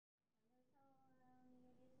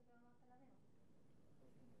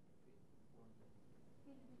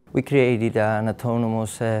We created an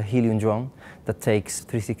autonomous helium drone that takes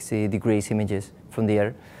 360 degrees images from the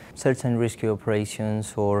air. Search and rescue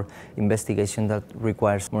operations or investigation that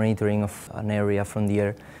requires monitoring of an area from the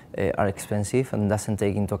air are expensive and doesn't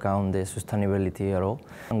take into account the sustainability at all.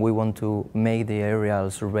 And we want to make the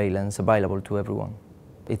aerial surveillance available to everyone.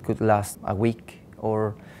 It could last a week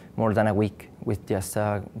or more than a week with just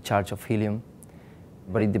a charge of helium,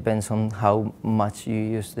 but it depends on how much you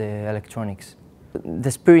use the electronics. The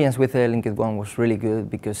experience with the LinkIt ONE was really good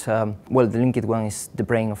because, well, the LinkIt ONE is the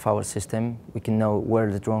brain of our system. We can know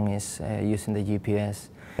where the drone is using the GPS.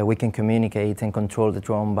 We can communicate and control the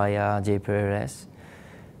drone via GPRS.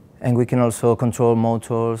 And we can also control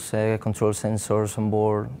motors, control sensors on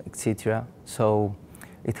board, etc. So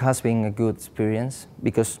it has been a good experience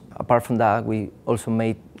because, apart from that, we also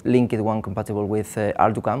made LinkIt ONE compatible with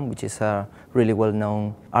ArduCam, which is a really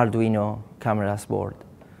well-known Arduino cameras board.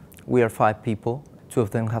 We are 5 people. 2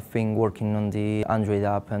 of them have been working on the Android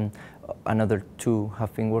app, and another 2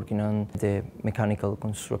 have been working on the mechanical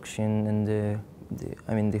construction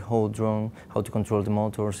and the whole drone, how to control the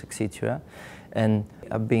motors, etc. And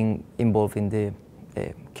I've been involved in the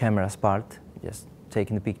cameras part, just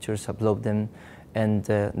taking the pictures, upload them, and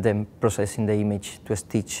then processing the image to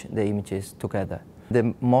stitch the images together.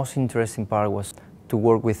 The most interesting part was to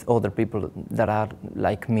work with other people that are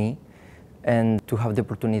like me, and to have the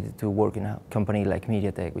opportunity to work in a company like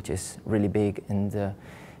MediaTek, which is really big and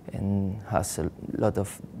has a lot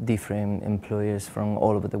of different employers from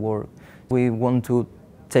all over the world. We want to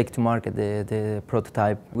take to market the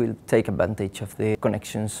prototype. We'll take advantage of the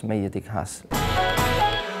connections MediaTek has.